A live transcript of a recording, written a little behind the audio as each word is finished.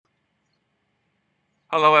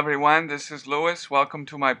Hello, everyone. This is Louis. Welcome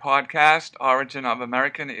to my podcast, Origin of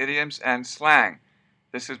American Idioms and Slang.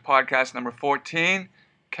 This is podcast number 14,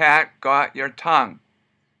 Cat Got Your Tongue.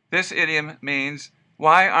 This idiom means,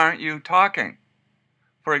 why aren't you talking?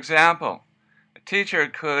 For example, a teacher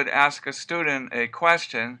could ask a student a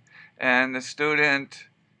question and the student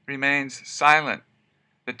remains silent.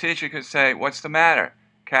 The teacher could say, what's the matter?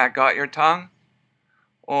 Cat got your tongue?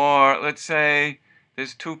 Or let's say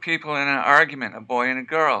there's two people in an argument, a boy and a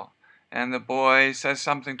girl, and the boy says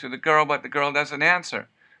something to the girl, but the girl doesn't answer.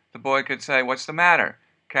 The boy could say, what's the matter?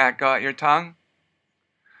 Cat got your tongue?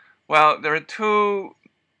 Well, there are two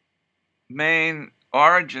main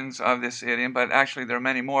origins of this idiom, but actually there are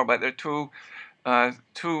many more, but there are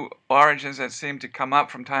two origins that seem to come up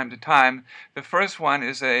from time to time. The first one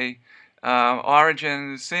is a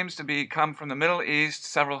origin seems to come from the Middle East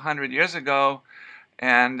several hundred years ago.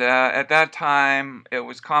 And at that time, it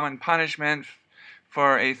was common punishment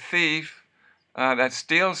for a thief that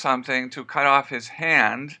steals something to cut off his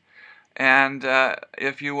hand. And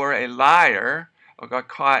if you were a liar or got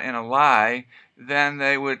caught in a lie, then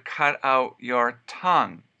they would cut out your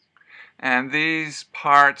tongue. And these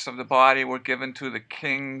parts of the body were given to the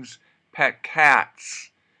king's pet cats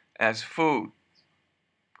as food.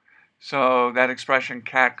 So that expression,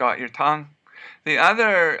 cat got your tongue. The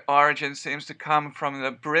other origin seems to come from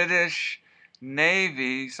the British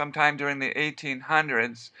Navy sometime during the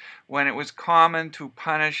 1800s, when it was common to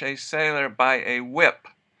punish a sailor by a whip.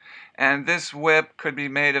 And this whip could be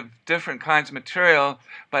made of different kinds of material,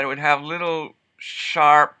 but it would have little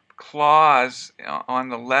sharp claws on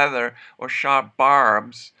the leather or sharp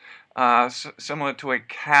barbs, similar to a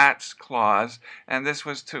cat's claws, and this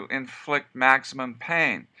was to inflict maximum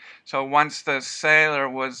pain. So once the sailor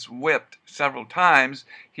was whipped several times,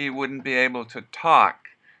 he wouldn't be able to talk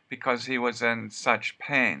because he was in such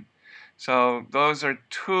pain. So those are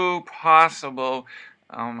two possible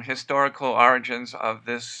historical origins of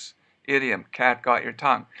this idiom, cat got your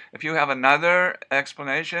tongue. If you have another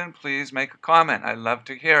explanation, please make a comment. I'd love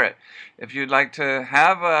to hear it. If you'd like to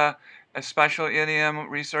have a special idiom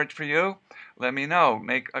research for you, let me know.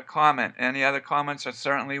 Make a comment. Any other comments are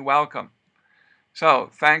certainly welcome. So,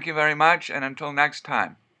 thank you very much, and until next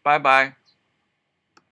time. Bye-bye.